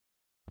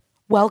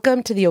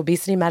Welcome to the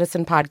Obesity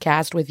Medicine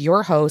Podcast with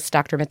your host,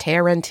 Dr.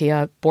 Matea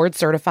Rentia, board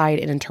certified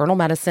in internal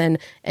medicine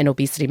and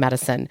obesity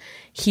medicine.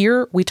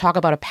 Here, we talk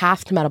about a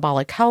path to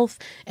metabolic health,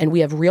 and we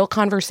have real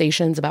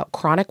conversations about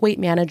chronic weight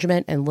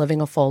management and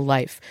living a full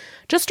life.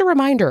 Just a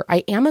reminder,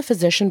 I am a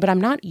physician, but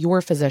I'm not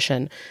your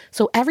physician.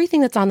 So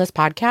everything that's on this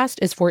podcast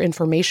is for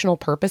informational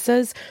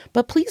purposes,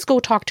 but please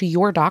go talk to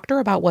your doctor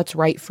about what's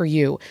right for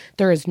you.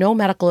 There is no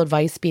medical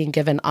advice being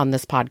given on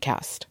this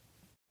podcast.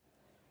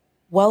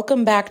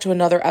 Welcome back to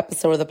another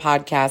episode of the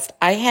podcast.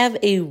 I have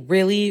a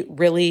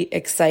really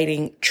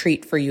exciting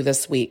treat for you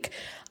this week.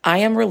 I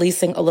am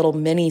releasing a little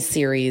mini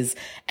series,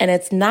 and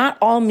it's not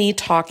all me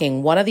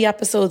talking. One of the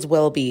episodes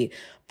will be,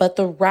 but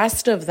the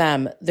rest of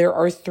them, there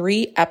are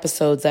 3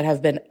 episodes that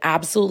have been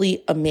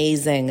absolutely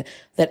amazing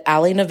that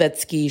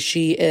Novitsky,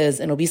 she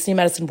is an obesity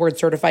medicine board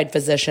certified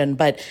physician,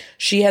 but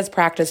she has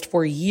practiced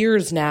for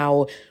years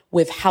now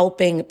with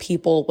helping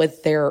people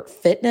with their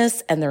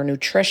fitness and their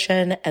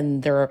nutrition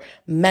and their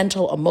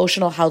mental,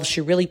 emotional health. She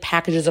really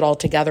packages it all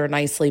together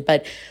nicely,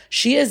 but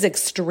she is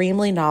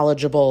extremely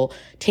knowledgeable,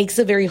 takes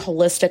a very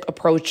holistic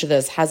approach to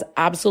this, has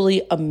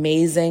absolutely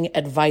amazing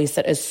advice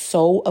that is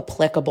so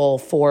applicable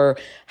for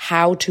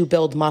how to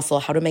build muscle,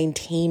 how to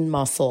maintain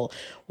muscle.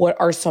 What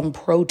are some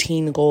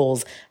protein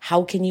goals?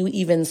 How can you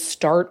even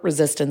start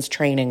resistance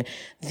training?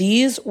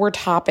 These were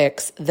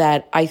topics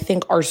that I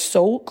think are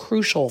so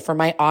crucial for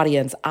my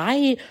audience.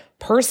 I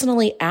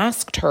personally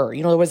asked her,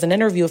 there was an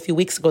interview a few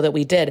weeks ago that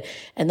we did.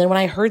 And then when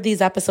I heard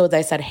these episodes,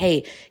 I said,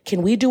 hey,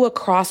 can we do a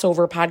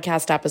crossover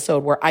podcast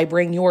episode where I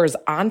bring yours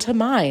onto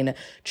mine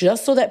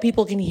just so that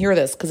people can hear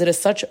this? Because it is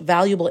such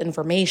valuable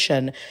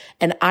information.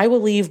 And I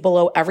will leave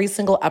below every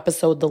single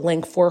episode the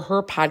link for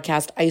her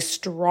podcast. I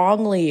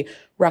strongly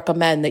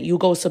recommend that you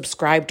go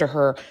subscribe to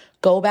her.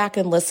 Go back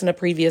and listen to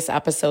previous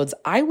episodes.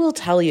 I will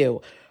tell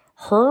you,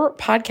 her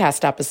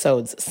podcast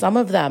episodes, some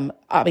of them,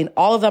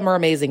 all of them are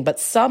amazing, but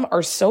some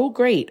are so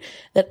great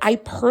that I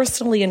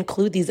personally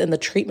include these in the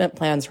treatment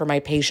plans for my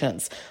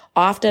patients.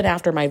 Often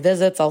after my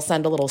visits, I'll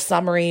send a little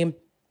summary,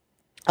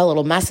 a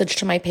little message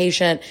to my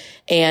patient,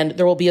 and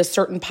there will be a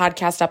certain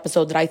podcast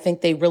episode that I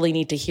think they really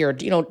need to hear.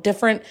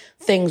 Different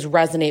things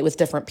resonate with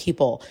different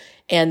people.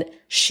 And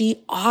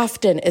she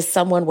often is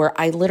someone where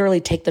I literally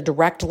take the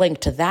direct link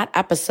to that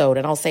episode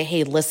and I'll say,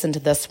 hey, listen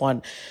to this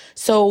one.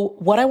 So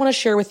what I want to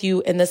share with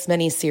you in this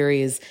mini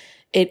series,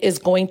 it is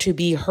going to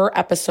be her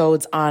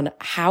episodes on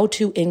how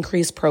to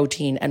increase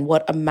protein and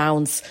what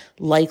amounts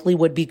likely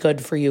would be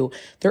good for you.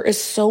 There is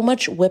so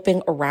much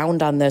whipping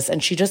around on this,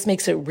 and she just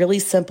makes it really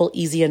simple,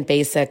 easy, and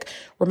basic.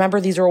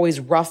 Remember, these are always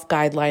rough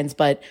guidelines,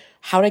 but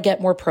how to get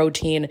more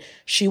protein.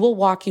 She will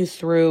walk you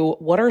through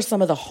what are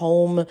some of the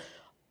home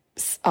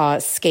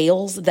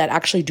scales that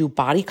actually do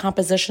body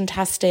composition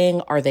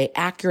testing. Are they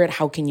accurate?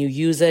 How can you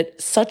use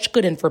it? Such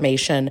good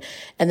information.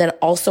 And then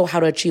also how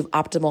to achieve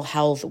optimal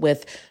health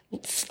with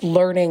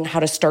learning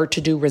how to start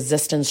to do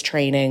resistance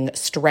training,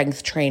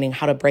 strength training,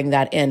 how to bring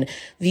that in.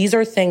 These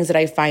are things that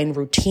I find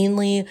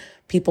routinely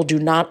people do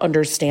not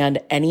understand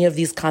any of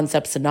these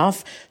concepts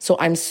enough. So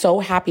I'm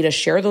so happy to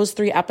share those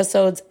 3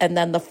 episodes. And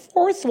then the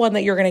 4th one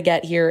that you're going to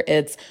get here,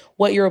 it's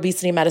what your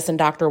obesity medicine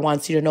doctor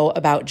wants you to know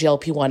about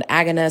GLP-1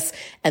 agonists.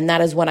 And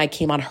that is when I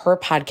came on her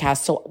podcast.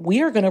 So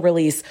we are going to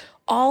release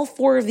all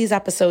 4 of these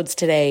episodes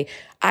today.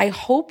 I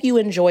hope you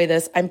enjoy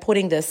this. I'm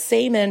putting the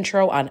same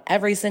intro on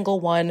every single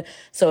one.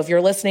 So if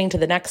you're listening to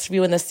the next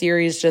few in the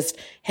series, just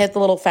hit the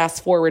little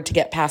fast forward to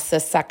get past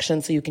this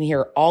section so you can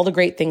hear all the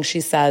great things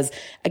she says.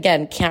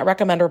 Again, can't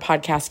recommend her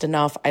podcast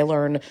enough. I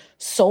learn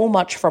so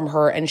much from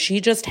her, and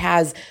she just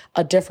has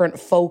a different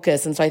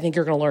focus. And so I think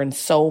you're going to learn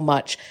so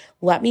much.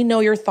 Let me know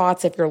your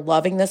thoughts if you're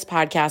loving this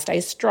podcast. I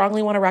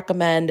strongly want to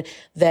recommend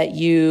that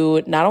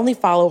you not only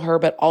follow her,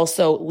 but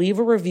also leave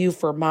a review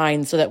for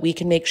mine so that we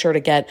can make sure to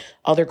get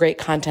other great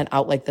content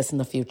out like this in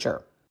the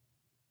future.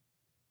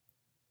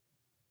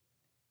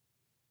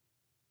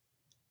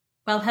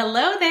 Well,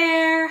 hello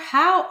there.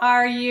 How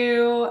are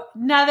you?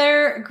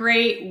 Another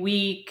great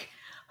week.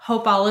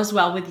 Hope all is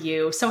well with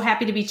you. So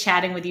happy to be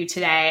chatting with you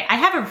today. I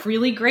have a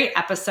really great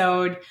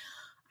episode.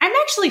 I'm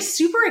actually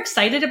super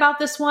excited about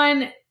this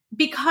one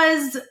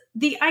because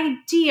the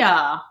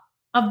idea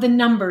of the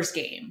numbers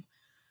game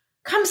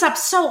comes up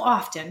so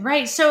often,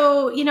 right?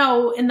 So,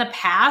 in the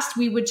past,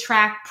 we would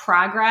track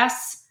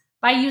progress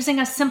by using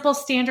a simple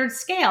standard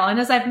scale. And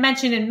as I've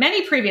mentioned in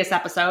many previous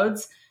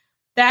episodes,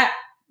 that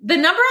the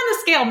number on the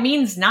scale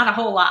means not a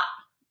whole lot.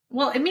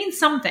 Well, it means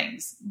some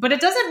things, but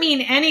it doesn't mean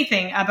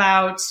anything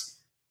about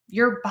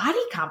your body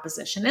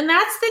composition. And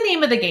that's the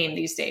name of the game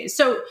these days.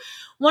 So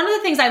one of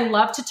the things I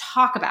love to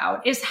talk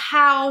about is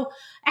how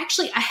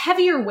actually a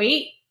heavier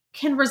weight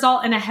can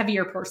result in a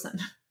heavier person.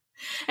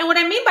 And what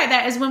I mean by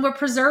that is when we're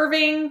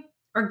preserving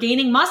or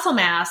gaining muscle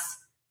mass,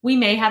 we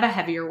may have a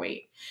heavier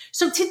weight.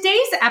 So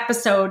today's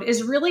episode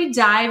is really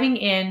diving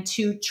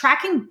into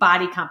tracking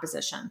body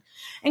composition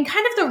and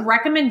kind of the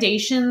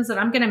recommendations that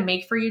I'm going to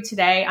make for you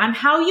today on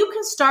how you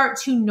can start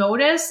to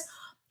notice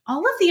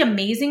all of the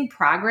amazing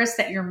progress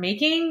that you're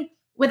making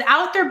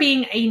without there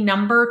being a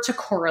number to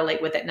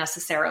correlate with it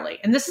necessarily.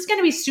 And this is going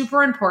to be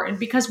super important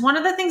because one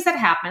of the things that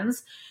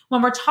happens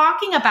when we're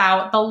talking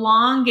about the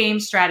long game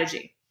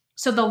strategy.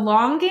 So the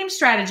long game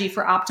strategy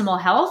for optimal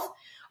health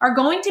are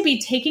going to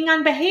be taking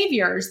on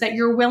behaviors that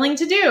you're willing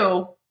to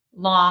do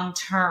long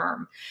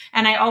term.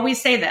 And I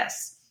always say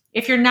this,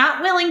 if you're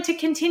not willing to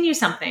continue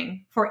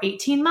something for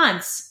 18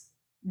 months,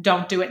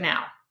 don't do it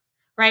now,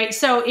 right?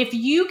 So if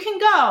you can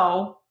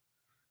go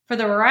for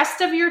the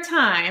rest of your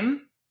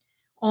time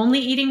only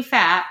eating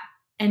fat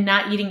and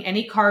not eating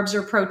any carbs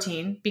or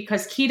protein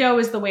because keto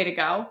is the way to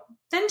go,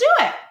 then do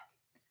it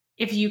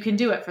if you can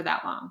do it for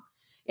that long.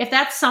 If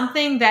that's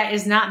something that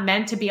is not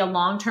meant to be a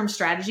long-term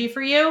strategy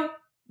for you,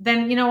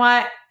 then you know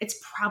what? It's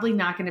probably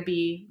not going to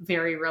be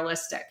very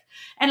realistic.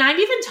 And I'm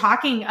even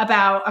talking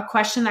about a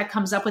question that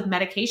comes up with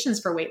medications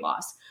for weight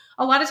loss.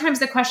 A lot of times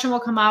the question will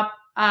come up,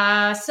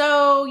 I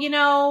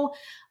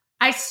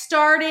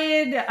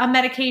started a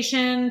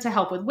medication to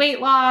help with weight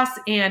loss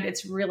and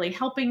it's really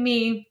helping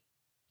me.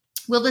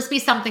 Will this be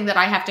something that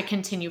I have to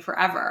continue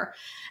forever?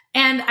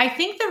 And I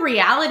think the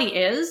reality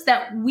is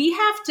that we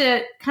have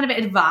to kind of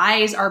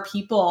advise our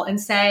people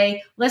and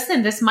say,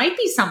 listen, this might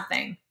be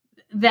something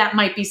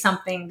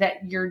that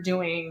you're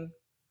doing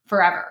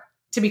forever,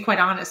 to be quite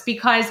honest.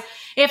 Because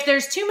if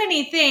there's too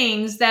many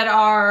things that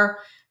are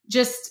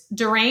just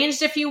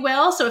deranged, if you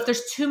will, so if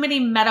there's too many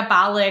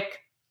metabolic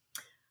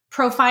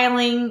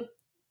profiling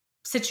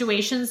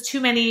situations, too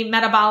many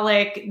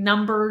metabolic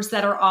numbers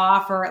that are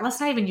off, or let's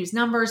not even use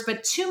numbers,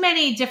 but too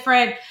many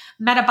different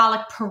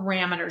metabolic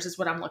parameters is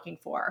what I'm looking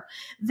for,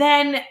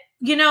 then,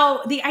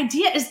 the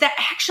idea is that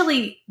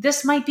actually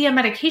this might be a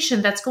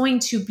medication that's going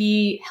to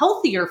be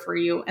healthier for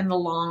you in the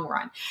long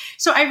run.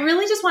 So I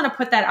really just want to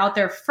put that out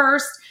there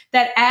first,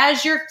 that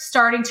as you're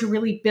starting to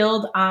really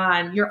build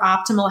on your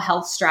optimal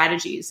health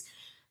strategies,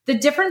 the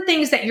different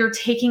things that you're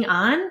taking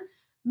on,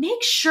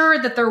 make sure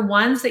that they're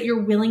ones that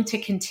you're willing to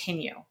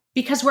continue,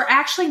 because we're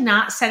actually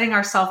not setting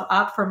ourselves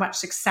up for much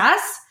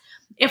success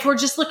if we're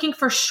just looking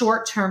for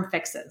short-term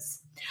fixes.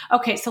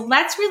 Okay, so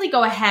let's really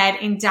go ahead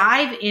and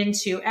dive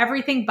into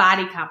everything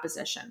body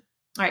composition.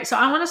 All right, so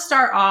I want to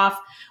start off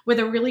with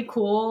a really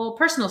cool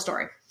personal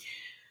story.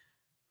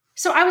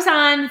 So I was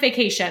on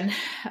vacation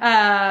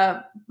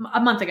a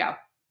month ago,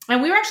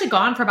 and we were actually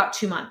gone for about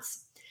 2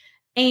 months.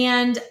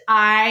 And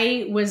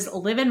I was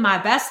living my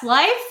best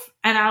life,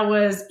 and I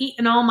was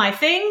eating all my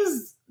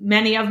things,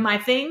 many of my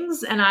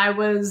things, and I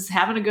was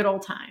having a good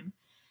old time.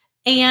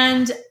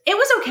 And it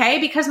was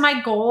okay because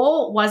my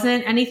goal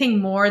wasn't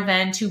anything more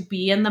than to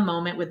be in the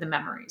moment with the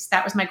memories.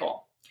 That was my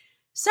goal.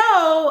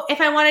 So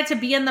if I wanted to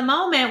be in the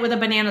moment with a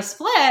banana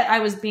split, I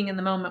was being in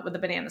the moment with a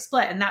banana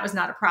split. And that was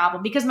not a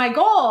problem because my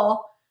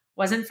goal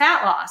wasn't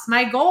fat loss.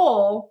 My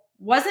goal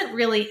wasn't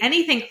really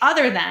anything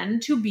other than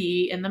to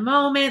be in the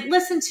moment,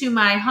 listen to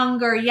my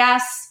hunger,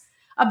 yes,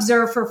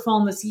 observe for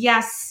fullness,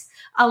 yes,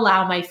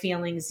 allow my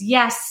feelings,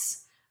 yes.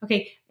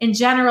 Okay, in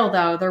general,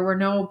 though, there were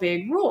no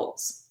big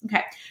rules.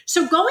 Okay,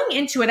 so going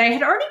into it, I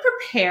had already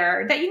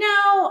prepared that,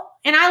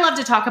 and I love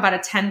to talk about a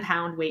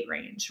 10-pound weight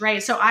range,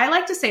 right? So I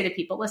like to say to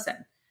people, listen,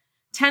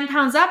 10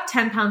 pounds up,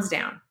 10 pounds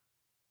down.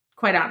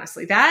 Quite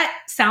honestly, that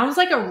sounds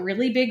like a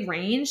really big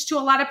range to a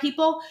lot of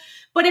people.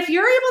 But if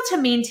you're able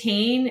to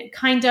maintain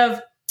kind of,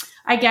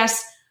 I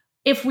guess,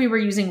 if we were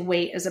using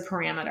weight as a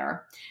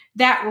parameter,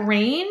 that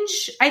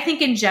range, I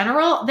think in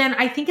general, then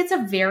I think it's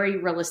a very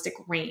realistic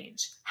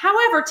range.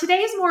 However,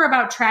 today is more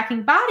about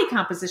tracking body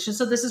composition.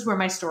 So this is where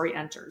my story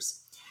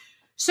enters.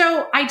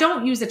 So I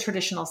don't use a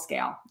traditional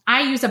scale.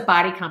 I use a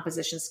body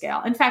composition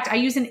scale. In fact, I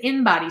use an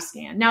in-body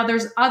scan. Now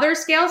there's other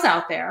scales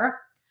out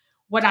there.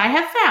 What I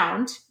have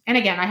found, and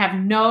again, I have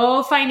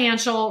no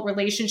financial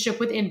relationship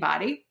with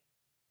in-body.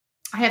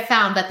 I have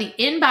found that the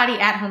in-body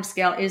at-home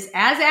scale is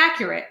as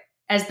accurate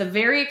as the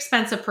very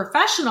expensive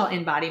professional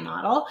in-body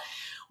model,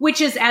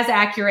 which is as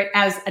accurate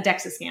as a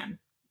DEXA scan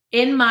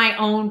in my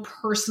own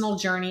personal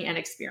journey and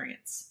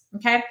experience.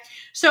 Okay.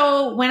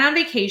 So went on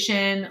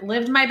vacation,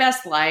 lived my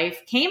best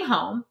life, came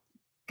home,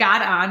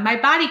 got on my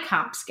body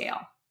comp scale.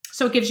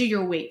 So it gives you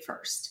your weight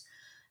first.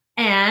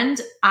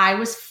 And I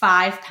was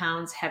 5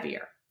 pounds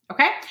heavier.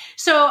 Okay.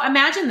 So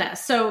imagine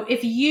this. So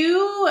if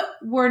you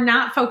were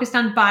not focused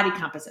on body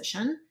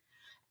composition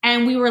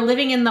and we were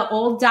living in the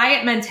old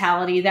diet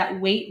mentality that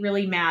weight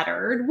really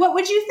mattered, what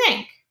would you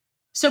think?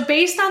 So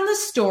based on the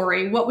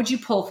story, what would you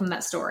pull from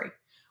that story?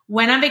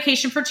 Went on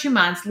vacation for 2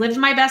 months, lived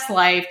my best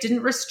life,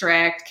 didn't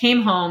restrict,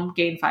 came home,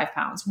 gained 5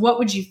 pounds. What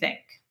would you think?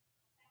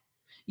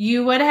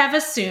 You would have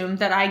assumed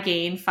that I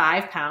gained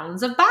 5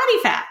 pounds of body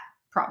fat,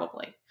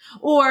 probably,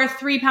 or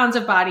 3 pounds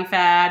of body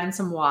fat and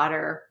some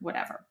water,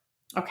 whatever.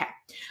 Okay.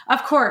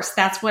 Of course,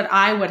 that's what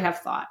I would have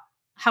thought.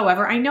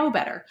 However, I know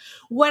better.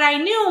 What I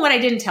knew and what I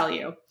didn't tell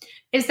you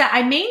is that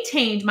I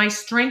maintained my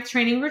strength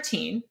training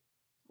routine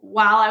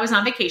while I was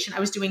on vacation. I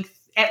was doing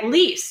at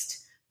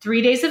least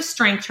 3 days of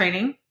strength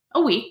training a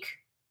week,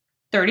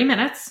 30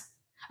 minutes.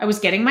 I was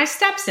getting my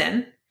steps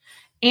in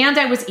and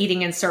I was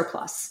eating in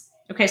surplus.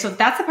 Okay. So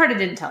that's the part I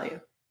didn't tell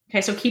you. Okay.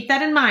 So keep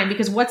that in mind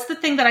because what's the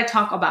thing that I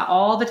talk about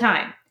all the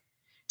time?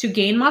 To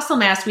gain muscle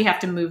mass, we have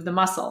to move the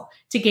muscle.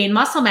 To gain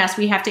muscle mass,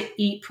 we have to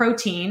eat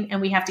protein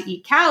and we have to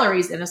eat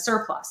calories in a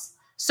surplus.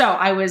 So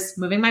I was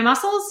moving my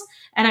muscles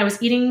and I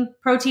was eating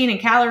protein and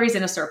calories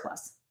in a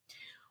surplus.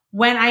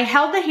 When I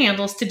held the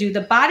handles to do the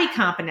body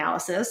comp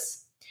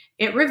analysis,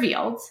 it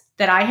revealed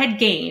that I had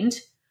gained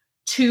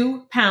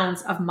 2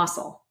 pounds of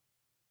muscle.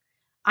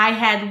 I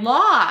had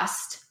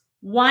lost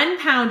 1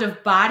 pound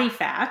of body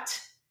fat,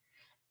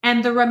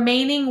 and the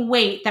remaining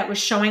weight that was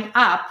showing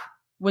up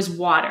was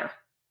water.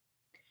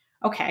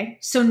 Okay,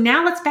 so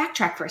now let's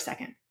backtrack for a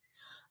second.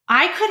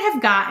 I could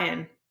have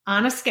gotten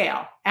on a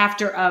scale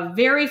after a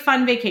very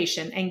fun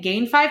vacation and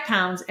gained 5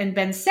 pounds and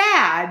been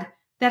sad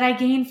that I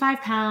gained 5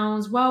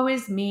 pounds. Woe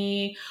is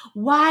me.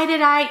 Why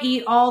did I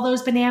eat all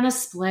those banana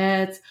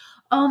splits?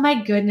 Oh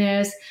my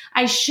goodness.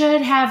 I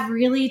should have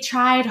really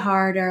tried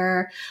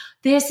harder.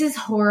 This is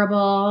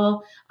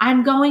horrible.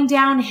 I'm going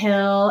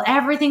downhill.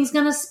 Everything's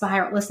going to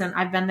spiral. Listen,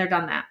 I've been there,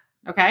 done that.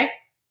 Okay.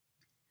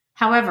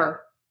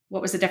 However,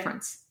 what was the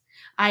difference?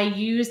 I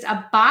used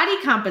a body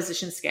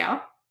composition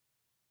scale.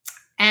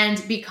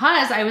 And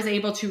because I was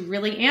able to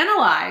really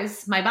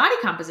analyze my body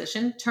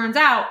composition, turns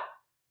out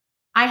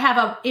I have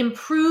an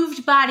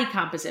improved body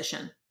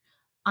composition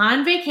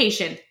on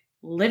vacation,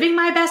 living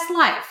my best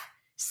life,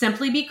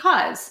 simply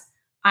because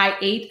I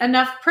ate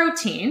enough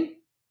protein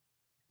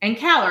and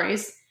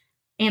calories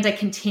and I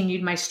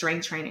continued my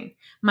strength training.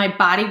 My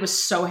body was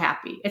so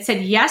happy. It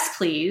said, yes,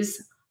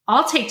 please.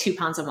 I'll take 2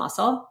 pounds of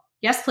muscle.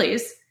 Yes,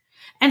 please.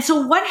 And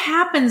so what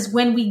happens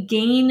when we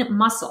gain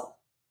muscle?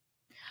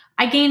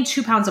 I gained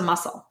 2 pounds of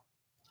muscle.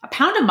 A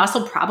pound of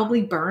muscle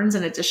probably burns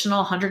an additional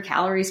 100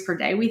 calories per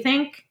day, we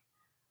think.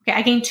 Okay,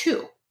 I gained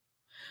 2.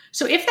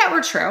 So if that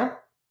were true,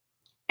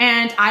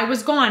 and I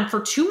was gone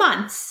for 2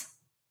 months,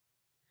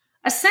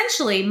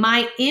 essentially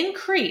my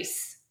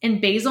increase in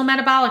basal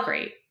metabolic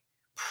rate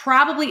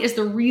probably is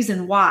the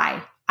reason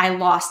why I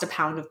lost a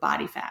pound of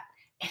body fat.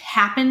 It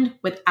happened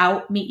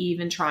without me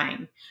even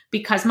trying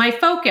because my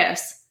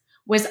focus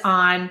was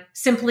on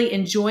simply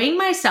enjoying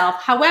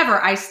myself.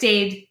 However, I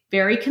stayed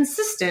very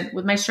consistent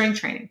with my strength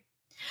training.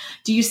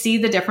 Do you see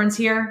the difference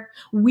here?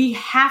 We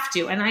have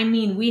to, and I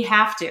mean we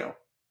have to,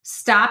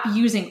 stop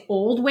using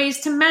old ways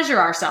to measure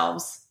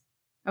ourselves,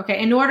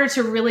 okay, in order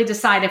to really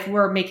decide if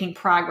we're making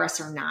progress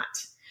or not.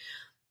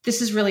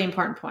 This is a really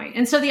important point.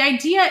 And so the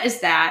idea is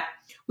that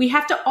we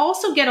have to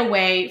also get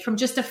away from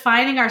just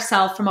defining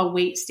ourselves from a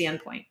weight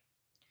standpoint.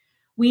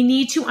 We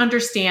need to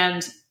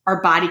understand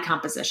our body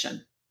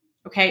composition.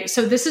 Okay,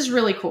 so this is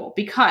really cool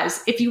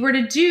because if you were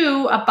to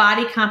do a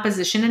body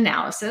composition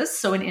analysis,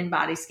 so an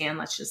in-body scan,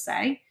 let's just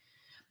say,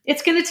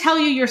 it's going to tell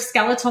you your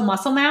skeletal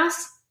muscle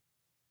mass.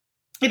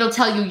 It'll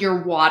tell you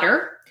your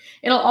water.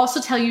 It'll also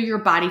tell you your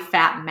body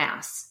fat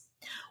mass.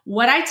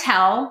 What I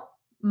tell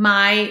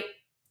my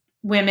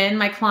women,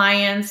 my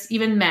clients,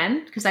 even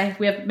men, because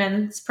we have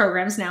men's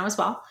programs now as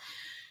well.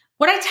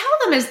 What I tell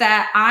them is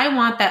that I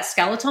want that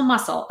skeletal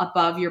muscle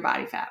above your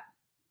body fat.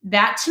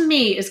 That to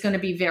me is going to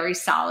be a very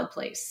solid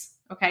place.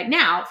 Okay.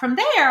 Now from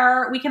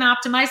there, we can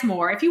optimize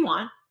more if you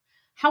want.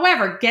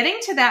 However, getting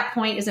to that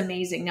point is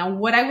amazing. Now,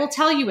 what I will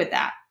tell you with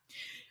that,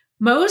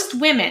 most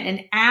women,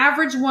 an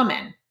average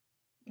woman,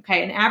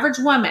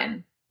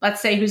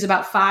 let's say who's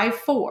about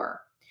 5'4",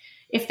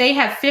 if they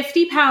have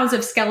 50 pounds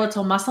of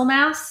skeletal muscle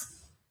mass,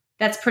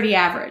 that's pretty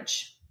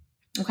average.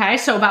 Okay.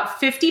 So about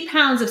 50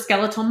 pounds of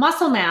skeletal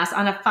muscle mass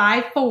on a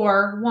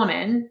 5'4"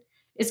 woman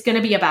is going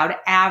to be about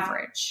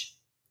average.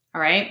 All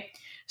right.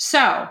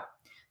 So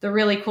the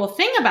really cool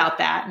thing about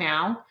that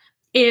now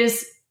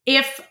is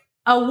if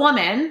a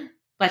woman,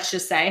 let's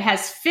just say,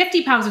 has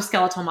 50 pounds of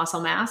skeletal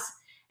muscle mass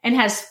and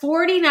has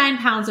 49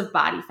 pounds of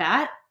body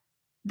fat,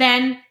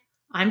 then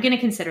I'm going to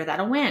consider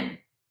that a win.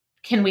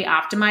 Can we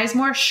optimize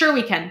more? Sure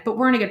we can, but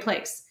we're in a good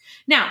place.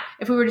 Now,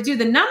 if we were to do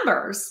the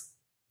numbers,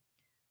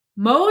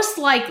 most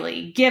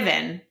likely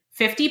given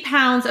 50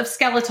 pounds of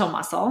skeletal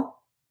muscle,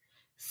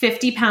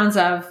 50 pounds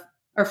of,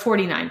 or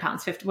 49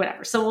 pounds, 50,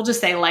 whatever. So we'll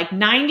just say like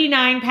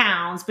 99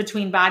 pounds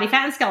between body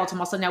fat and skeletal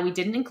muscle. Now we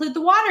didn't include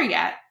the water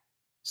yet.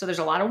 So there's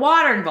a lot of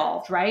water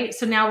involved, right?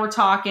 So now we're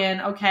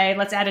talking, okay,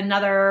 let's add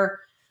another,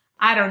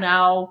 I don't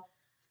know,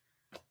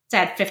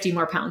 let's add 50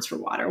 more pounds for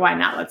water. Why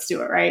not? Let's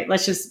do it, right?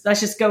 Let's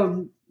just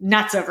go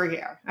nuts over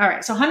here. All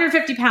right. So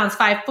 150 pounds,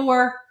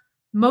 5'4",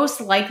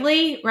 most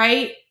likely,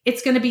 right?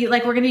 It's going to be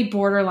like, we're going to be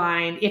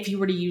borderline if you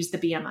were to use the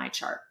BMI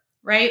chart,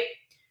 right?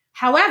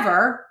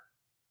 However,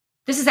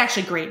 this is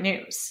actually great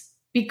news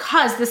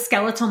because the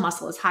skeletal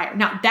muscle is higher.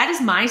 Now, that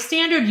is my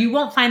standard. You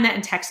won't find that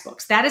in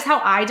textbooks. That is how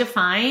I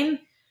define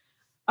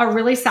a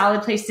really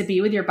solid place to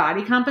be with your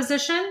body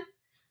composition.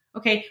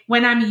 Okay.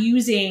 When I'm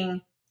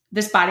using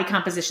this body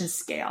composition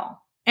scale,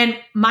 and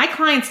my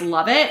clients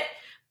love it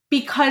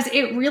because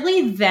it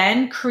really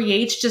then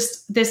creates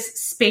just this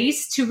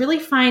space to really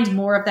find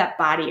more of that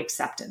body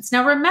acceptance.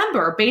 Now,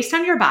 remember, based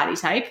on your body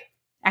type,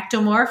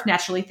 ectomorph,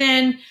 naturally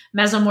thin,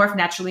 mesomorph,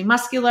 naturally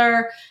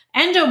muscular,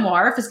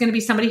 endomorph is going to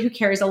be somebody who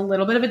carries a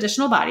little bit of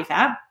additional body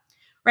fat,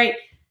 right?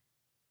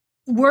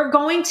 We're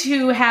going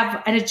to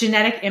have a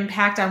genetic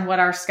impact on what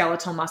our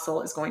skeletal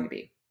muscle is going to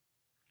be.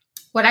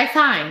 what I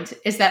find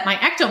is that my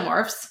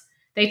ectomorphs,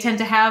 they tend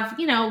to have,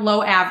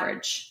 low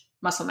average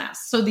muscle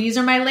mass. So these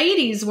are my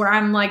ladies where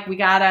I'm like, we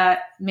got to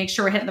make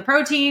sure we're hitting the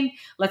protein.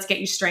 Let's get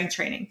you strength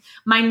training.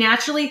 My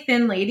naturally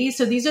thin ladies.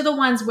 So these are the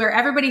ones where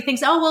everybody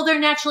thinks, oh, well, they're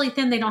naturally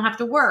thin. They don't have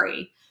to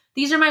worry.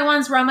 These are my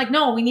ones where I'm like,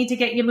 no, we need to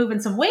get you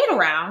moving some weight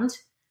around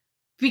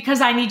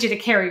because I need you to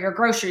carry your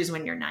groceries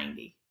when you're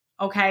 90.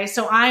 Okay.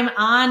 So I'm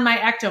on my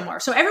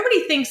ectomorph. So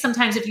everybody thinks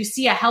sometimes if you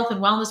see a health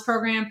and wellness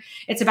program,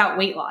 it's about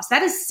weight loss.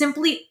 That is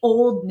simply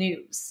old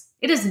news.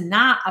 It is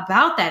not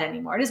about that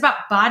anymore. It is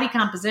about body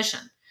composition.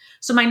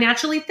 So my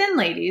naturally thin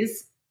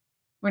ladies,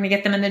 we're going to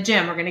get them in the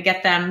gym. We're going to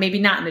get them maybe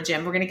not in the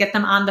gym. We're going to get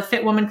them on the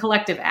Fit Woman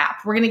Collective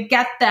app. We're going to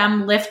get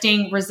them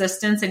lifting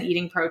resistance and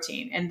eating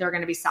protein, and they're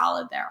going to be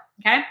solid there.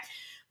 Okay.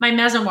 My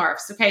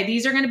mesomorphs. Okay.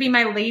 These are going to be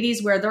my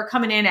ladies where they're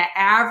coming in at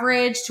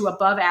average to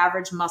above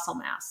average muscle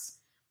mass.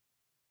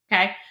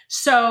 Okay.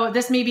 So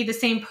this may be the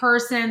same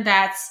person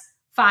that's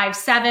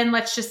 5'7".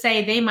 Let's just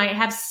say they might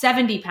have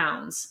 70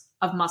 pounds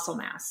of muscle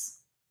mass.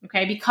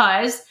 Okay.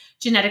 Because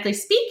genetically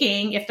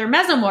speaking, if they're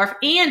mesomorph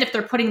and if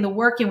they're putting the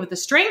work in with the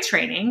strength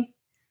training,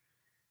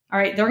 all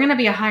right, they're going to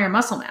be a higher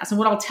muscle mass. And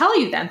what I'll tell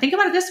you then, think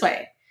about it this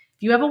way.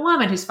 If you have a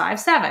woman who's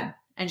 5'7"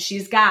 and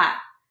she's got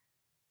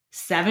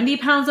 70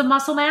 pounds of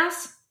muscle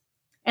mass,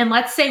 and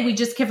let's say we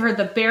just give her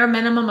the bare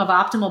minimum of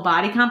optimal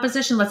body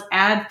composition, let's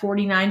add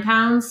 49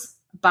 pounds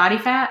body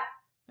fat.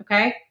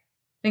 Okay.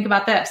 Think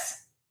about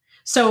this.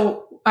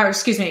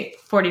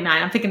 49.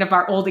 I'm thinking of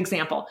our old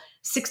example,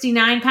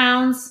 69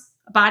 pounds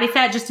body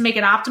fat just to make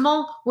it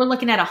optimal. We're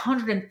looking at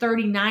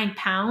 139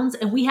 pounds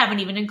and we haven't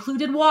even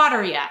included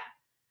water yet.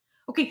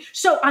 Okay.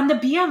 So on the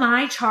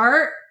BMI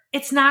chart,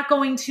 it's not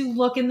going to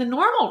look in the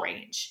normal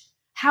range.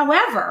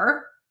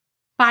 However,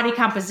 body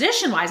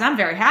composition wise, I'm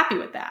very happy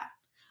with that.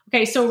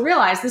 Okay. So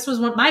realize this was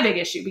my big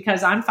issue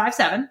because I'm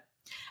 5'7"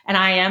 and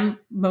I am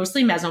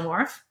mostly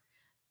mesomorph.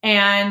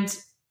 And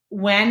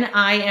when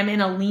I am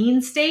in a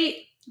lean state,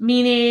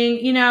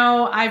 meaning,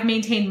 I've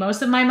maintained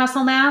most of my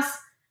muscle mass,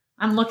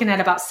 I'm looking at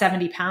about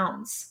 70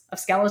 pounds of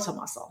skeletal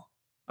muscle.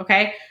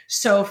 Okay.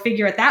 So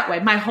figure it that way.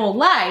 My whole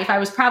life, I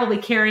was probably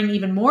carrying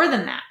even more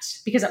than that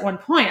because at one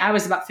point I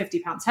was about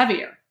 50 pounds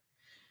heavier.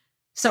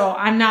 So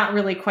I'm not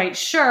really quite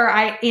sure.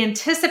 I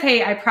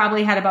anticipate I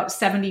probably had about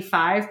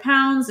 75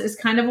 pounds is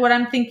kind of what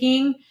I'm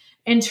thinking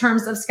in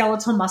terms of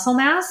skeletal muscle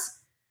mass.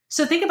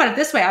 So think about it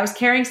this way. I was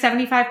carrying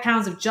 75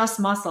 pounds of just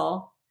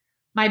muscle.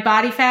 My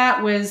body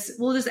fat was,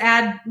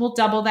 we'll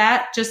double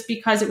that just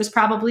because it was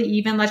probably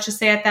even, let's just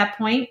say at that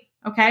point.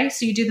 Okay.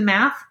 So you do the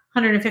math,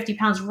 150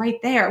 pounds right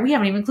there. We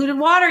haven't even included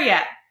water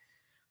yet.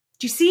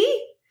 Do you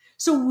see?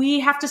 So we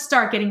have to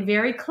start getting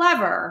very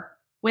clever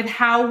with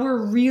how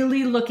we're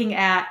really looking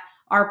at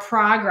our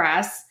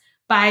progress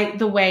by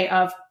the way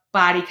of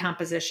body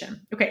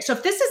composition. Okay. So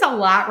if this is a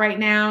lot right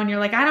now and you're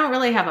like, I don't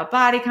really have a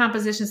body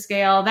composition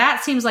scale,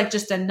 that seems like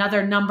just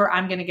another number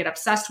I'm going to get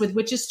obsessed with,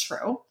 which is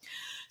true.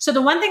 So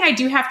the one thing I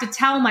do have to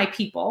tell my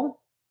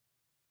people,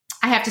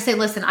 I have to say,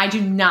 listen, I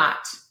do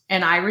not,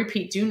 and I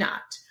repeat, do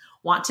not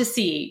want to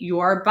see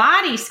your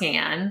body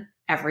scan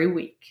every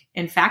week.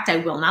 In fact, I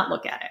will not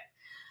look at it.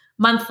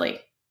 Monthly.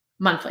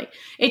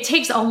 It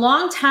takes a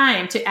long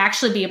time to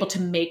actually be able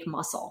to make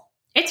muscle.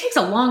 It takes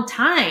a long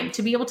time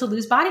to be able to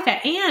lose body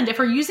fat. And if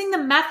we're using the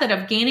method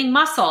of gaining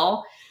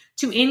muscle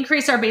to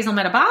increase our basal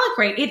metabolic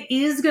rate, it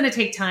is going to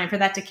take time for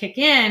that to kick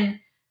in.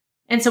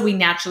 And so we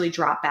naturally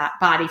drop that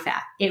body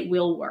fat. It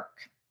will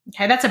work.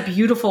 Okay. That's a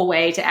beautiful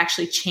way to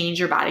actually change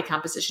your body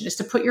composition, is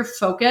to put your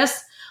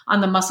focus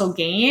on the muscle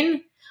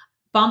gain,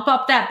 bump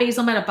up that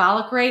basal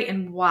metabolic rate,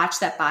 and watch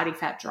that body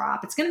fat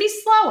drop. It's going to be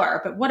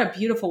slower, but what a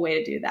beautiful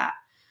way to do that.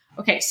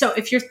 Okay. So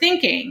if you're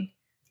thinking,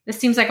 this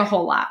seems like a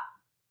whole lot,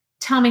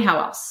 tell me how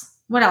else.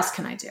 What else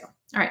can I do?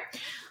 All right.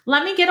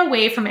 Let me get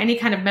away from any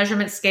kind of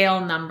measurement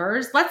scale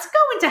numbers. Let's go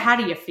into how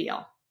do you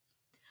feel?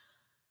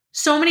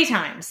 So many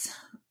times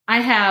I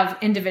have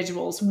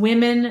individuals,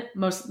 women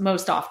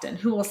most often,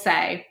 who will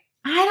say,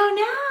 I don't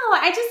know.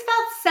 I just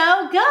felt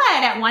so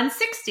good at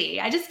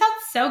 160. I just felt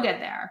so good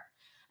there.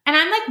 And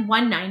I'm like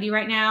 190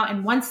 right now,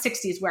 and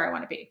 160 is where I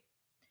want to be.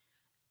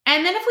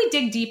 And then if we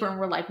dig deeper and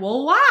we're like,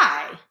 well,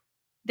 why?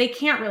 They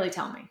can't really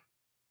tell me.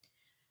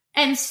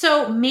 And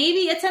so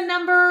maybe it's a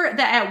number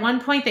that at one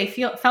point they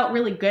felt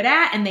really good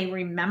at and they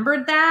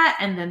remembered that,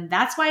 and then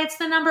that's why it's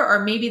the number.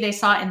 Or maybe they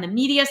saw it in the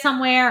media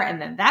somewhere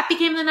and then that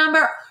became the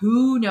number.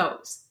 Who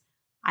knows?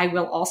 I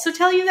will also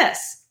tell you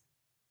this.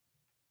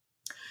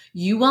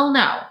 You will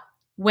know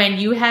when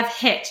you have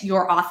hit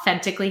your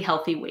authentically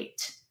healthy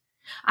weight.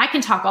 I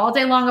can talk all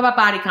day long about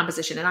body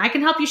composition and I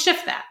can help you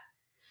shift that.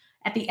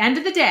 At the end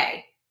of the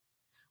day,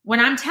 when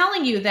I'm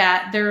telling you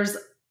that there's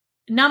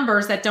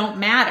numbers that don't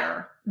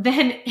matter,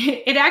 then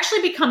it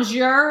actually becomes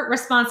your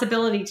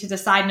responsibility to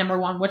decide, number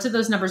one, what do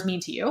those numbers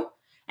mean to you?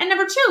 And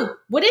number two,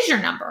 what is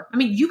your number? I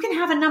mean, you can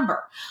have a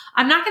number.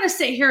 I'm not going to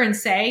sit here and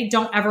say,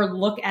 don't ever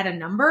look at a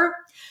number,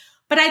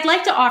 but I'd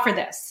like to offer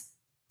this.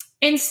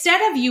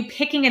 Instead of you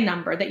picking a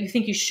number that you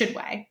think you should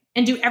weigh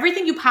and do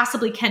everything you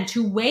possibly can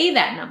to weigh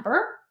that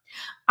number,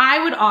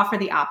 I would offer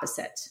the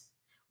opposite.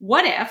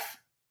 What if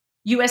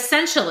you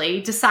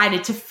essentially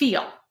decided to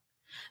feel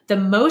the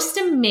most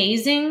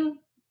amazingness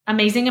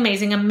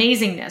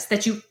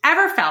that you've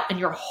ever felt in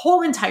your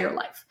whole entire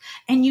life?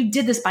 And you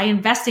did this by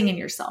investing in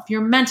yourself,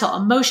 your mental,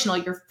 emotional,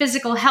 your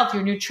physical health,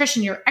 your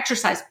nutrition, your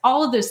exercise,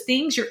 all of those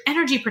things, your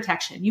energy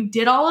protection. You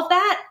did all of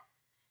that.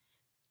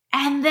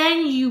 And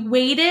then you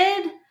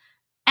waited.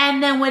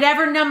 And then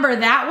whatever number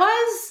that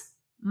was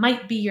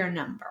might be your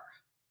number.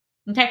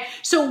 Okay.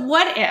 So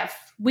what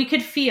if we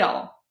could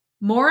feel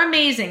more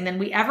amazing than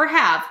we ever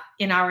have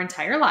in our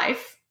entire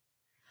life?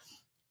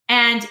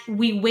 And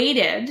we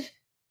waited,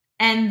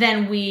 and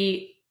then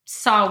we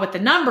saw what the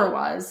number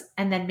was,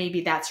 and then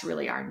maybe that's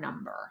really our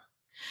number.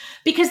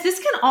 Because this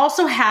can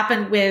also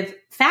happen with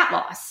fat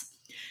loss.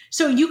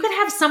 So you could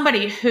have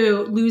somebody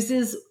who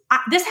loses,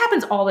 this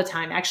happens all the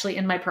time actually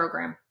in my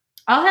program.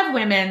 I'll have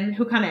women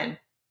who come in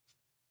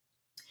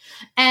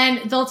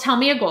and they'll tell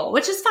me a goal,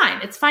 which is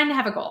fine. It's fine to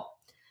have a goal.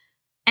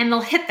 And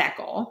they'll hit that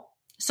goal.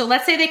 So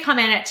let's say they come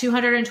in at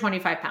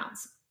 225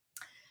 pounds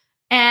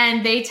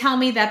and they tell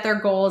me that their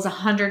goal is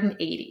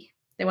 180.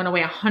 They want to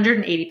weigh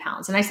 180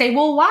 pounds. And I say,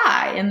 well,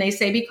 why? And they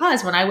say,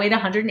 because when I weighed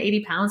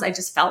 180 pounds, I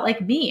just felt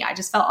like me. I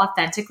just felt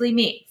authentically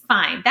me.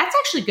 Fine. That's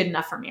actually good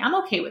enough for me. I'm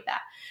okay with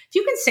that. If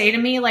you can say to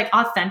me, like,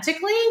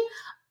 authentically,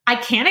 I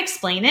can't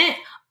explain it.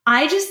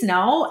 I just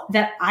know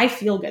that I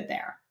feel good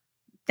there.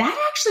 That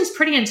actually is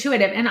pretty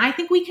intuitive. And I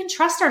think we can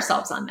trust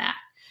ourselves on that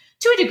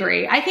to a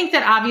degree. I think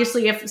that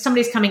obviously if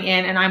somebody's coming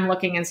in and I'm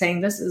looking and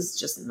saying, this is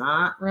just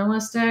not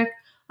realistic,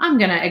 I'm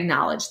going to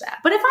acknowledge that.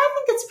 But if I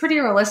think it's pretty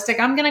realistic,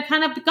 I'm going to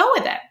kind of go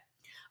with it.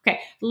 Okay.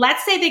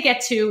 Let's say they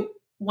get to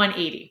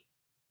 180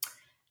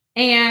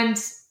 and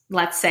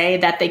let's say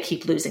that they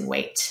keep losing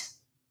weight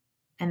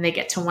and they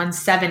get to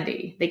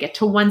 170, they get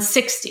to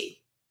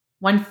 160,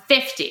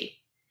 150.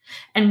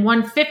 And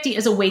 150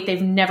 is a weight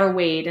they've never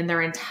weighed in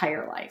their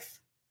entire life.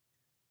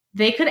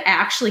 They could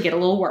actually get a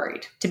little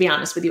worried, to be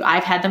honest with you.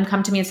 I've had them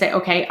come to me and say,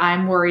 okay,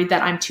 I'm worried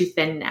that I'm too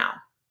thin now.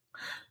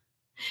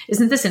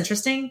 Isn't this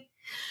interesting?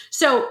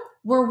 So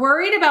we're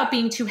worried about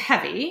being too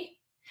heavy,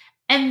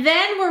 and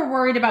then we're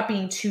worried about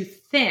being too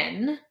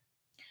thin.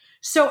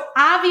 So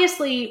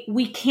obviously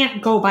we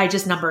can't go by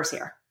just numbers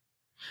here.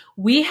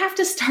 We have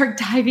to start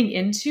diving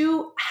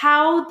into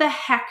how the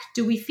heck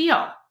do we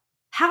feel?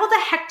 How the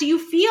heck do you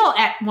feel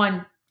at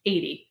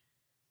 180?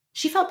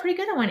 She felt pretty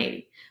good at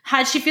 180.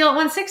 How'd she feel at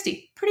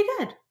 160? Pretty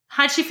good.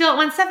 How'd she feel at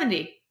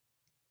 170?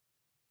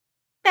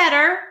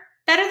 Better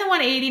than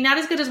 180, not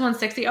as good as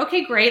 160.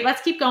 Okay, great.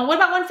 Let's keep going. What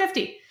about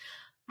 150?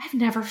 I've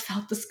never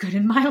felt this good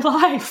in my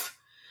life.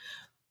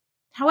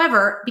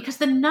 However, because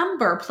the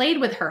number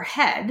played with her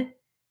head,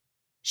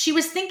 she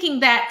was thinking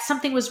that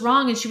something was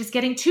wrong and she was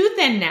getting too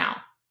thin now.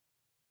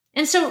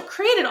 And so it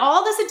created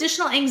all this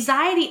additional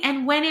anxiety.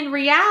 And when in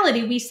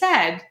reality, we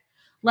said,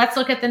 let's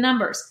look at the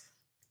numbers.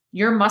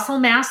 Your muscle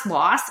mass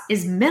loss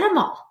is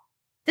minimal.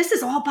 This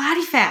is all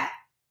body fat.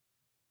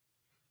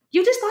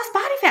 You just lost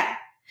body fat.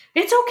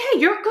 It's okay.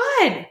 You're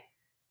good.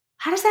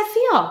 How does that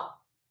feel?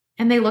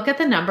 And they look at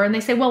the number and they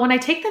say, well, when I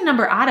take the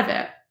number out of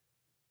it,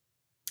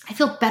 I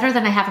feel better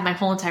than I have in my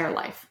whole entire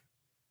life.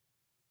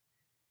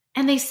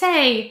 And they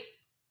say,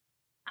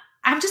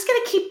 I'm just going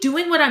to keep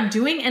doing what I'm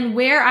doing, and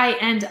where I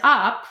end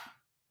up,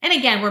 and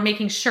again, we're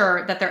making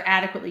sure that they're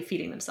adequately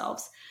feeding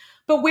themselves,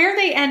 but where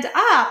they end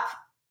up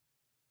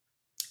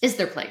is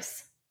their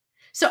place.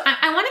 So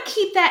I want to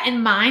keep that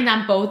in mind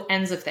on both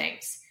ends of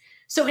things.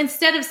 So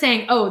instead of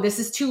saying, oh, this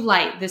is too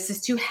light, this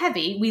is too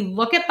heavy, we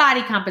look at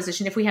body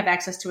composition if we have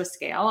access to a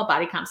scale, a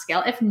body comp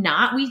scale. If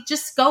not, we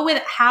just go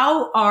with,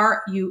 how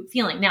are you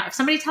feeling? Now, if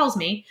somebody tells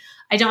me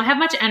I don't have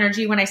much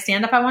energy, when I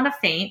stand up, I want to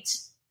faint,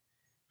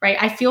 right?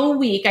 I feel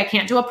weak. I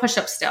can't do a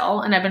push-up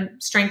still. And I've been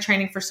strength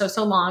training for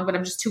so long, but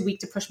I'm just too weak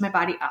to push my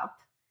body up.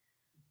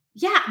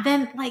 Yeah,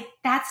 then like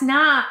that's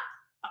not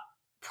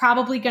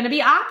probably going to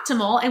be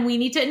optimal. And we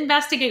need to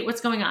investigate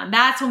what's going on.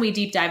 That's when we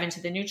deep dive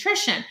into the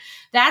nutrition.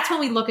 That's when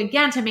we look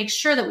again to make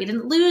sure that we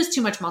didn't lose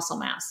too much muscle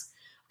mass.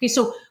 Okay,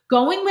 so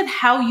going with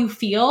how you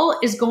feel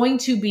is going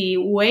to be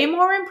way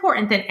more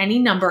important than any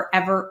number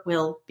ever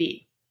will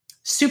be.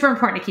 Super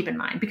important to keep in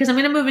mind, because I'm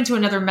going to move into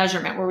another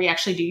measurement where we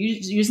actually do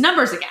use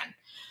numbers again.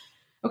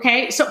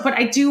 Okay, so, but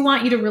I do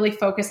want you to really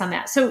focus on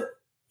that. So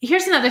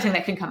here's another thing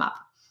that can come up.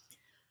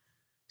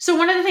 So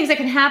one of the things that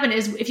can happen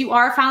is if you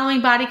are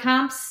following body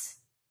comps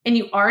and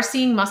you are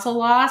seeing muscle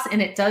loss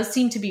and it does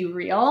seem to be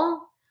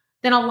real,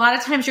 then a lot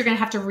of times you're going to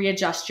have to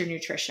readjust your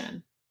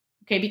nutrition.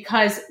 Okay,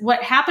 because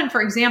what happened,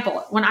 for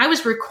example, when I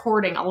was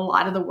recording a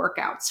lot of the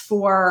workouts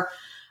for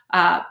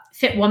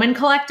Fit Woman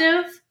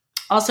Collective,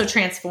 also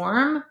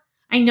Transform,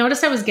 I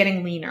noticed I was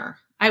getting leaner.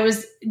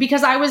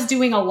 Because I was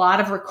doing a lot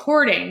of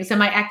recordings and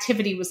my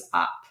activity was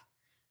up.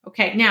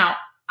 Okay. Now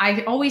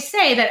I always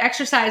say that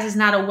exercise is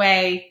not a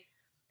way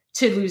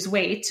to lose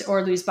weight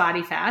or lose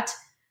body fat.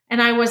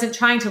 And I wasn't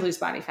trying to lose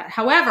body fat.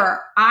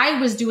 However, I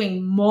was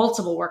doing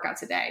multiple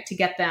workouts a day to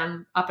get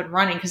them up and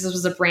running because this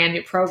was a brand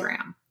new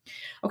program.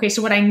 Okay.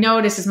 So what I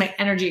noticed is my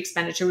energy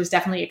expenditure was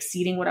definitely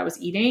exceeding what I was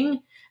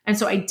eating. And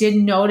so I did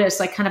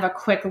notice like kind of a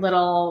quick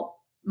little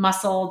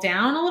muscle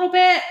down a little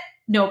bit,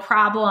 no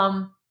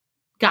problem,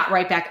 got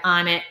right back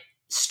on it,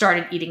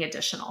 started eating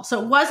additional.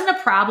 So it wasn't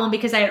a problem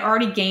because I had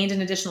already gained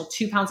an additional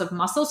 2 pounds of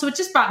muscle. So it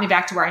just brought me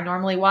back to where I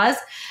normally was.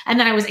 And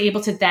then I was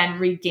able to then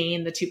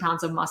regain the 2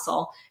 pounds of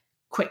muscle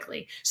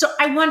quickly. So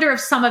I wonder if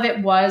some of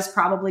it was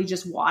probably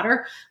just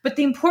water. But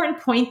the important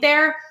point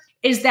there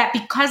is that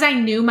because I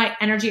knew my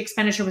energy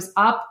expenditure was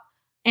up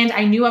and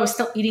I knew I was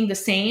still eating the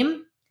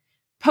same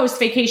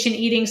post-vacation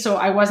eating, so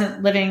I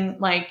wasn't living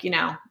like,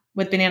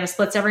 with banana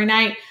splits every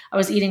night, I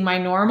was eating my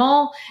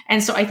normal.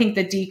 And so I think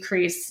the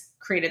decrease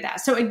created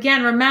that. So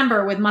again,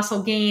 remember with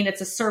muscle gain,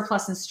 it's a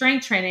surplus in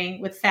strength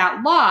training. With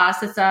fat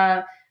loss, it's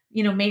a,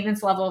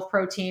 maintenance level of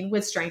protein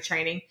with strength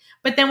training.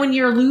 But then when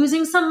you're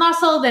losing some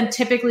muscle, then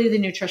typically the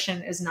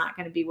nutrition is not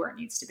going to be where it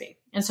needs to be.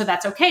 And so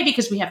that's okay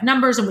because we have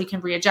numbers and we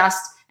can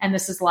readjust, and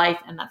this is life,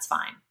 and that's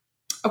fine.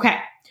 Okay.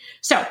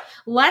 So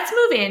let's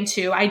move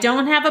into, I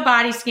don't have a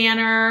body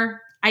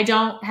scanner. I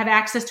don't have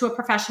access to a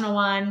professional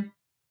one.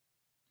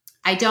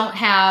 I don't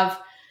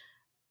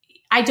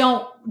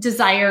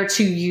desire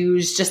to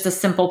use just a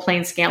simple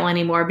plain scale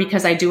anymore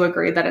because I do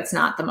agree that it's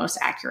not the most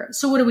accurate.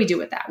 So what do we do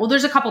with that? Well,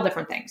 there's a couple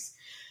different things.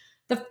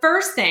 The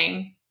first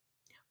thing,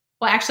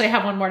 well, actually I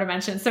have one more to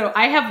mention. So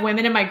I have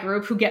women in my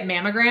group who get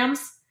mammograms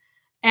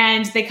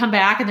and they come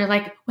back and they're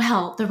like,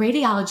 well, the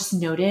radiologist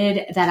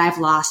noted that I've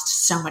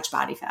lost so much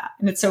body fat.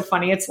 And it's so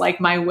funny. It's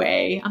like my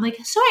way. I'm like,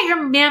 so at your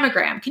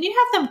mammogram, can you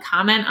have them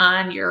comment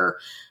on your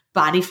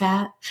body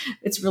fat?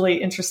 It's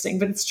really interesting,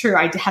 but it's true.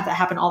 I have that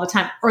happen all the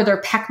time. Or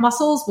their pec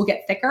muscles will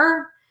get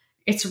thicker.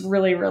 It's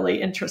really,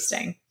 really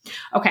interesting.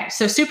 Okay.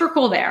 So super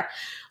cool there.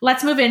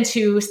 Let's move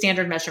into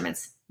standard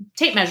measurements.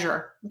 Tape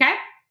measure. Okay.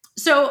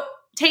 So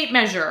tape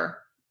measure,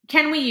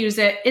 can we use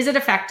it? Is it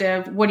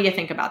effective? What do you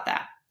think about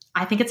that?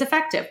 I think it's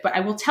effective, but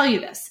I will tell you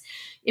this.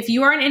 If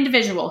you are an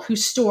individual who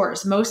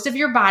stores most of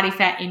your body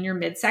fat in your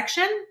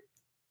midsection,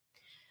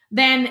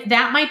 then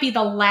that might be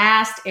the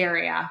last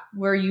area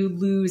where you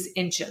lose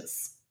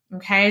inches.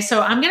 Okay.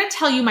 So I'm going to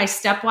tell you my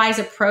stepwise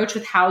approach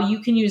with how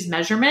you can use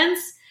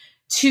measurements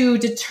to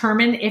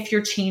determine if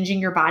you're changing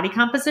your body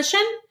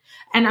composition.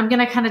 And I'm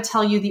going to kind of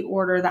tell you the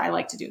order that I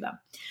like to do them.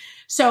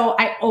 So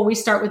I always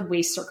start with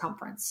waist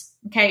circumference.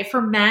 Okay. For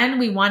men,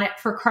 we want it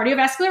for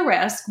cardiovascular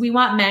risk. We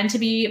want men to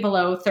be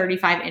below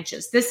 35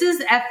 inches. This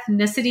is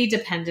ethnicity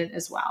dependent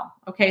as well.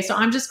 Okay. So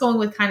I'm just going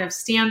with kind of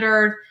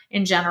standard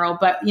in general,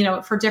 but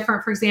for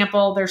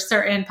example, there's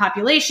certain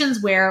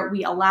populations where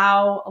we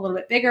allow a little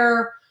bit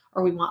bigger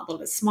or we want a little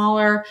bit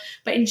smaller.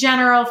 But in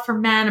general, for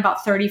men,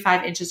 about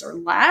 35 inches or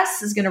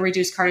less is going to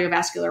reduce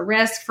cardiovascular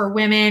risk. For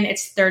women,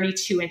 it's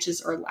 32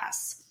 inches or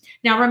less.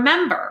 Now,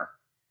 remember,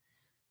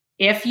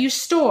 if you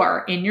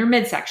store in your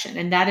midsection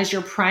and that is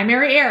your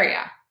primary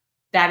area,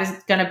 that is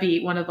going to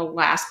be one of the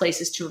last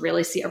places to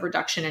really see a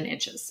reduction in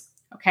inches.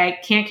 Okay.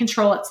 Can't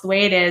control it. It's the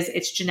way it is.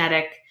 It's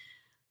genetic.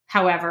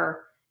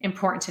 However,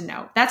 important to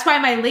note. That's why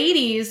my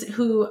ladies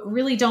who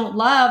really don't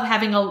love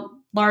having a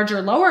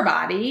larger lower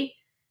body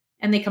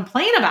and they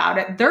complain about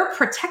it, they're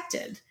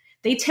protected.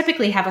 They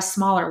typically have a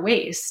smaller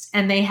waist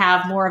and they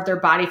have more of their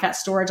body fat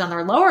storage on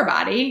their lower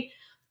body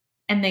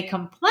and they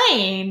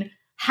complain.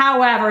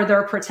 However,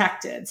 they're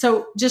protected.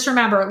 So just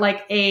remember,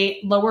 like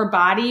a lower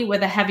body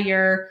with a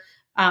heavier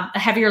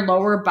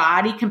lower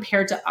body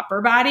compared to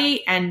upper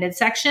body and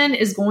midsection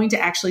is going to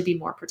actually be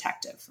more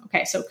protective.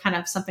 Okay. So kind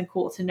of something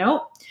cool to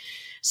note.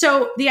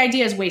 So the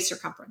idea is waist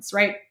circumference,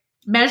 right?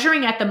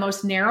 Measuring at the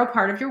most narrow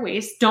part of your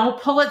waist.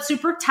 Don't pull it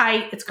super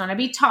tight. It's going to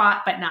be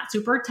taut, but not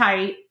super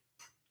tight.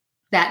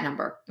 That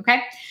number.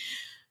 Okay.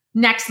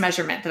 Next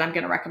measurement that I'm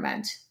going to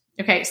recommend.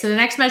 Okay. So the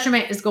next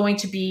measurement is going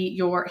to be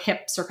your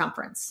hip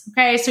circumference.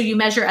 Okay. So you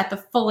measure at the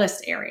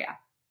fullest area.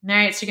 All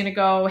right. So you're going to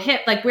go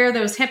hip, like where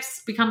those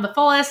hips become the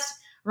fullest,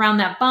 around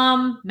that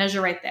bum, measure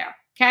right there.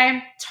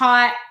 Okay.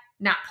 Taut,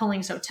 not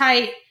pulling so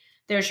tight.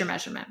 There's your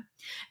measurement.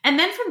 And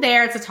then from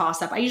there, it's a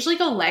toss up. I usually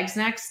go legs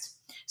next.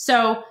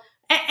 So,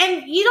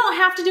 and you don't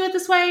have to do it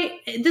this way.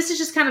 This is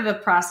just kind of the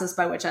process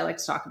by which I like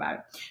to talk about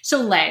it.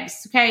 So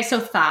legs. Okay. So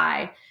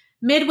thigh,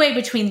 midway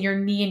between your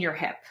knee and your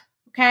hip.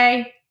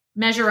 Okay.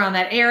 Measure around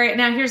that area.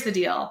 Now here's the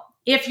deal.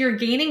 If you're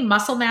gaining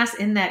muscle mass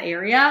in that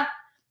area,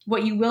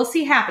 what you will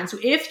see happen. So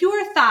if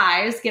your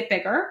thighs get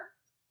bigger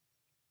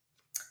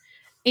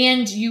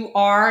and you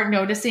are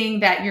noticing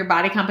that your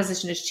body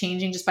composition is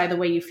changing just by the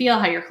way you feel,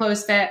 how your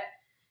clothes fit,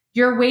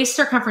 your waist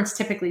circumference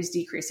typically is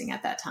decreasing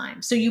at that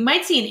time. So you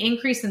might see an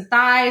increase in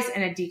thighs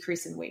and a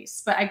decrease in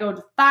waist, but I go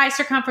to thigh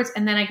circumference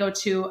and then I go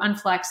to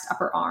unflexed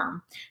upper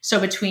arm.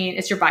 So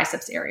it's your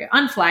biceps area.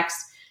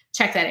 Unflexed,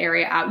 check that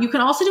area out. You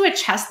can also do a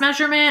chest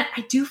measurement.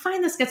 I do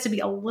find this gets to be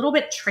a little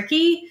bit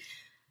tricky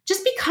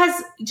just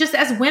because just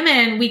as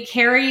women, we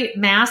carry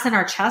mass in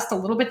our chest a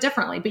little bit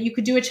differently, but you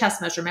could do a chest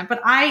measurement,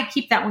 but I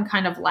keep that one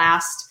kind of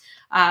last.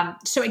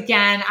 So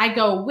again, I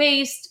go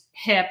waist,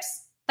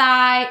 hips,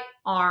 thigh,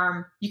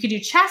 arm. You could do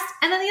chest.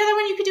 And then the other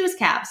one you could do is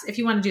calves if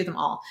you want to do them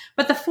all.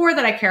 But the four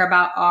that I care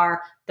about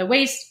are the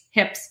waist,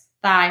 hips,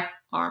 thigh,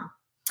 arm.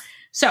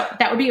 So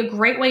that would be a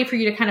great way for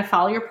you to kind of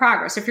follow your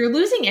progress. If you're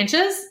losing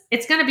inches,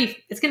 it's going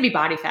to be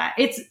body fat.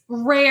 It's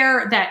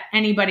rare that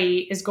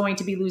anybody is going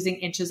to be losing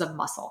inches of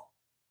muscle.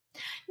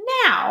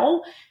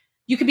 Now,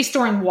 you could be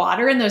storing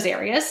water in those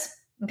areas.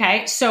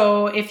 Okay.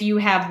 So if you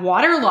have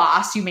water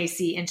loss, you may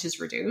see inches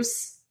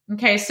reduce.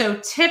 Okay. So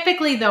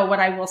typically though, what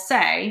I will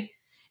say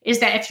is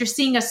that if you're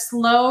seeing a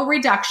slow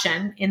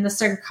reduction in the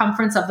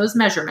circumference of those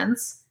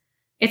measurements,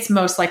 it's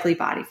most likely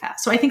body fat.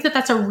 So I think that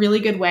that's a really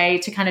good way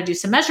to kind of do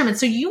some measurements.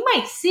 So you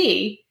might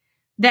see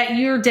that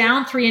you're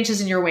down 3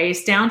 inches in your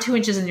waist, down 2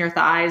 inches in your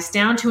thighs,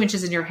 down 2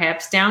 inches in your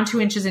hips, down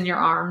 2 inches in your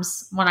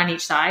arms, one on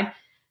each side,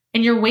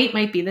 and your weight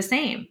might be the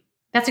same.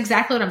 That's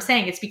exactly what I'm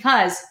saying. It's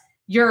because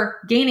you're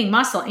gaining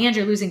muscle and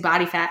you're losing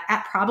body fat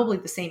at probably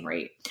the same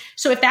rate.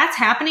 So if that's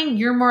happening,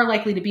 you're more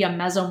likely to be a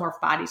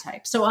mesomorph body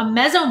type. So a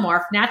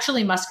mesomorph,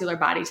 naturally muscular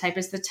body type,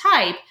 is the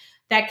type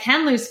that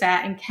can lose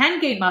fat and can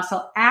gain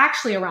muscle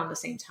actually around the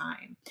same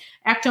time.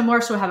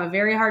 Ectomorphs will have a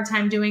very hard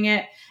time doing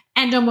it.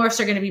 Endomorphs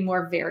are going to be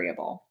more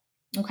variable.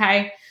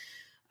 Okay.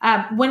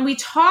 When we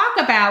talk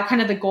about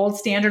kind of the gold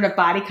standard of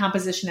body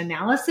composition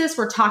analysis,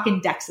 we're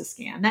talking DEXA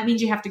scan. That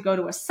means you have to go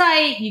to a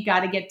site, you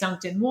got to get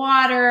dunked in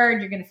water,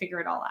 and you're going to figure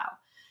it all out.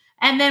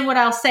 And then what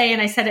I'll say,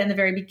 and I said it in the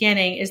very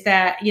beginning, is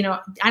that,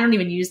 I don't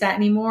even use that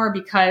anymore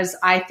because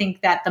I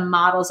think that the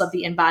models of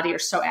the in-body are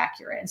so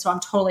accurate. And so I'm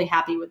totally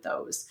happy with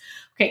those.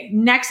 Okay,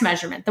 next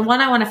measurement, the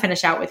one I want to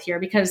finish out with here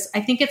because I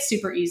think it's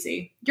super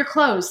easy. Your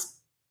clothes.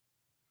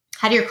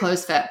 How do your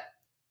clothes fit?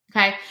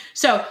 Okay,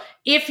 so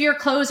if your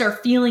clothes are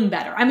feeling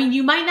better,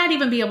 you might not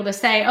even be able to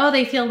say, oh,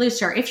 they feel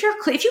looser. If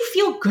you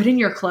feel good in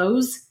your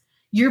clothes,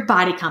 your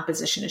body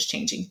composition is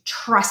changing.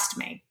 Trust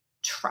me.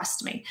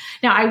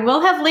 Now, I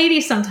will have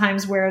ladies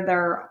sometimes where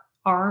their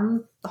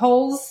arm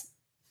holes,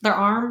 their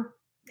arm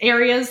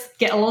areas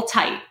get a little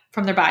tight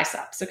from their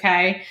biceps.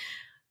 Okay.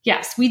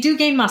 Yes, we do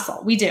gain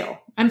muscle. We do.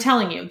 I'm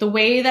telling you, the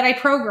way that I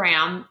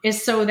program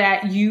is so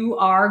that you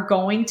are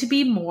going to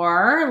be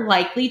more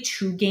likely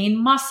to gain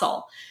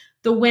muscle.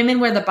 The women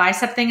where the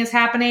bicep thing is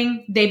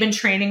happening, they've been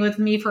training with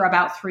me for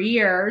about 3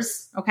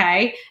 years.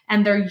 Okay.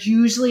 And they're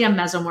usually a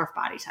mesomorph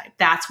body type.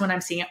 That's when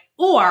I'm seeing it.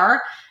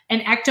 Or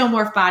an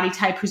ectomorph body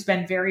type who's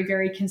been very,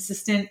 very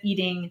consistent,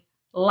 eating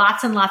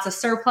lots and lots of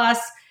surplus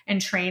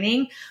and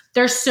training.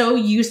 They're so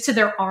used to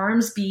their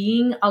arms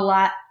being a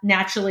lot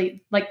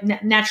naturally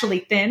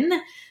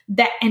thin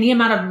that any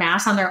amount of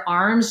mass on their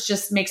arms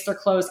just makes their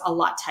clothes a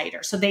lot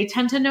tighter. So they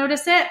tend to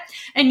notice it.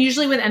 And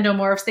usually with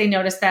endomorphs, they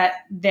notice that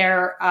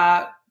their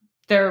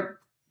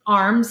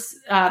arms,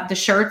 the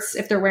shirts,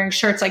 if they're wearing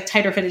shirts, like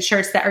tighter fitted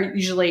shirts, that are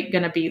usually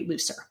going to be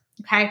looser.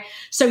 Okay.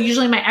 So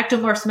usually my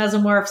ectomorphs,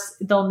 mesomorphs,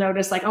 they'll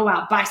notice like, oh,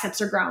 wow,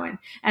 biceps are growing.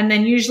 And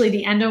then usually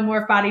the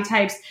endomorph body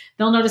types,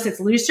 they'll notice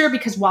it's looser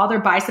because while their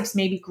biceps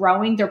may be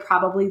growing, they're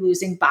probably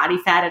losing body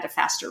fat at a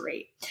faster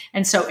rate.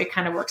 And so it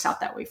kind of works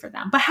out that way for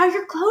them. But how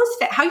your clothes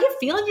fit, how you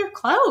feel in your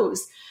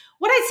clothes.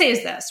 What I'd say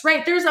is this,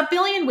 right? There's a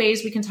billion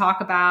ways we can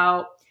talk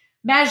about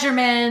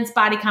measurements,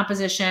 body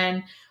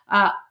composition.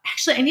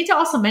 Actually, I need to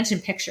also mention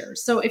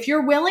pictures. So if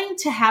you're willing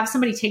to have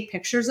somebody take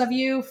pictures of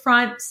you,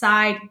 front,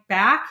 side,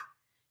 back,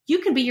 you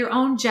can be your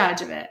own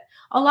judge of it.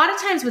 A lot of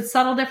times with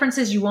subtle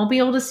differences, you won't be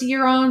able to see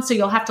your own. So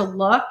you'll have to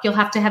look. You'll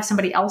have to have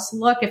somebody else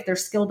look if they're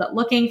skilled at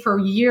looking. For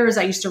years,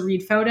 I used to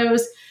read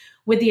photos.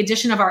 With the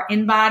addition of our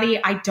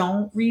in-body, I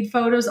don't read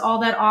photos all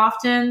that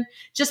often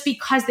just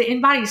because the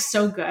in-body is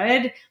so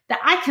good that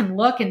I can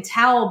look and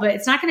tell, but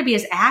it's not going to be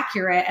as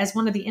accurate as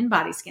one of the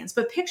in-body scans.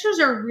 But pictures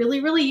are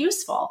really, really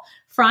useful.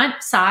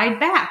 Front, side,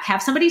 back.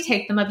 Have somebody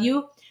take them of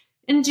you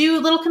and do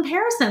little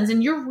comparisons,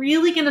 and you're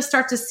really going to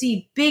start to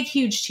see big,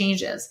 huge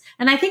changes.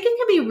 And I think it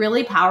can be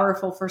really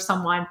powerful for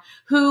someone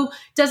who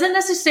doesn't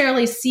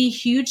necessarily see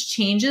huge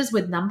changes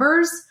with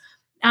numbers,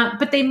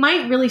 but they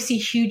might really see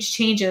huge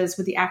changes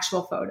with the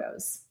actual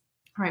photos.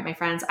 All right, my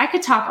friends, I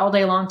could talk all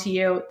day long to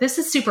you. This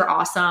is super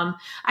awesome.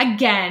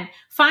 Again,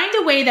 find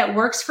a way that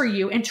works for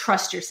you and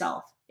trust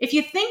yourself. If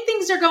you think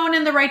things are going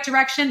in the right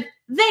direction,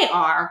 they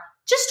are.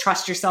 Just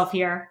trust yourself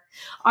here.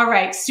 All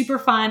right, super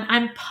fun.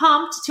 I'm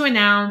pumped to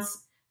announce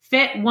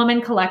Fit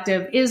Woman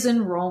Collective is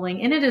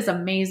enrolling, and it is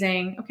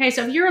amazing. Okay,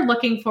 so if you're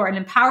looking for an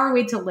empowered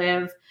way to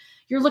live,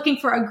 you're looking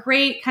for a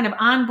great kind of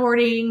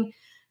onboarding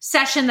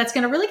session that's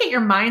going to really get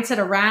your mindset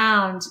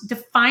around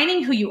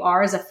defining who you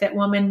are as a fit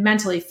woman,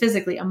 mentally,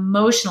 physically,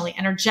 emotionally,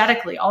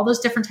 energetically, all those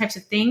different types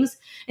of things.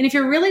 And if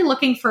you're really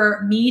looking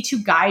for me to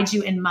guide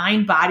you in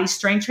mind, body,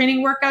 strength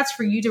training workouts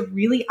for you to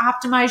really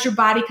optimize your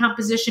body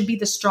composition, be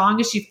the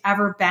strongest you've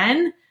ever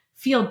been,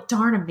 feel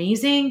darn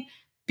amazing,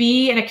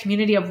 be in a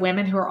community of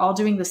women who are all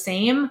doing the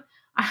same,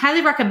 I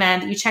highly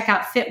recommend that you check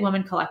out Fit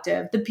Woman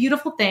Collective. The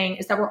beautiful thing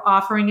is that we're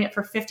offering it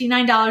for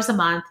 $59 a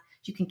month.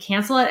 You can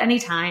cancel at any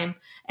time.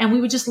 And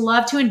we would just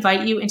love to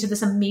invite you into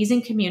this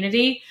amazing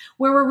community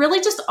where we're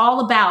really just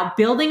all about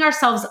building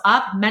ourselves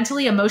up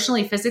mentally,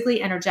 emotionally,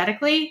 physically,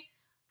 energetically.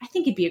 I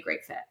think it'd be a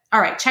great fit.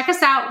 All right, check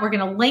us out. We're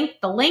going to link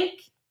the link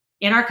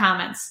in our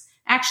comments.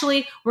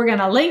 Actually, we're going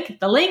to link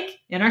the link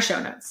in our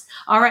show notes.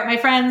 All right, my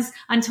friends,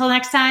 until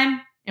next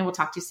time, and we'll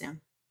talk to you soon.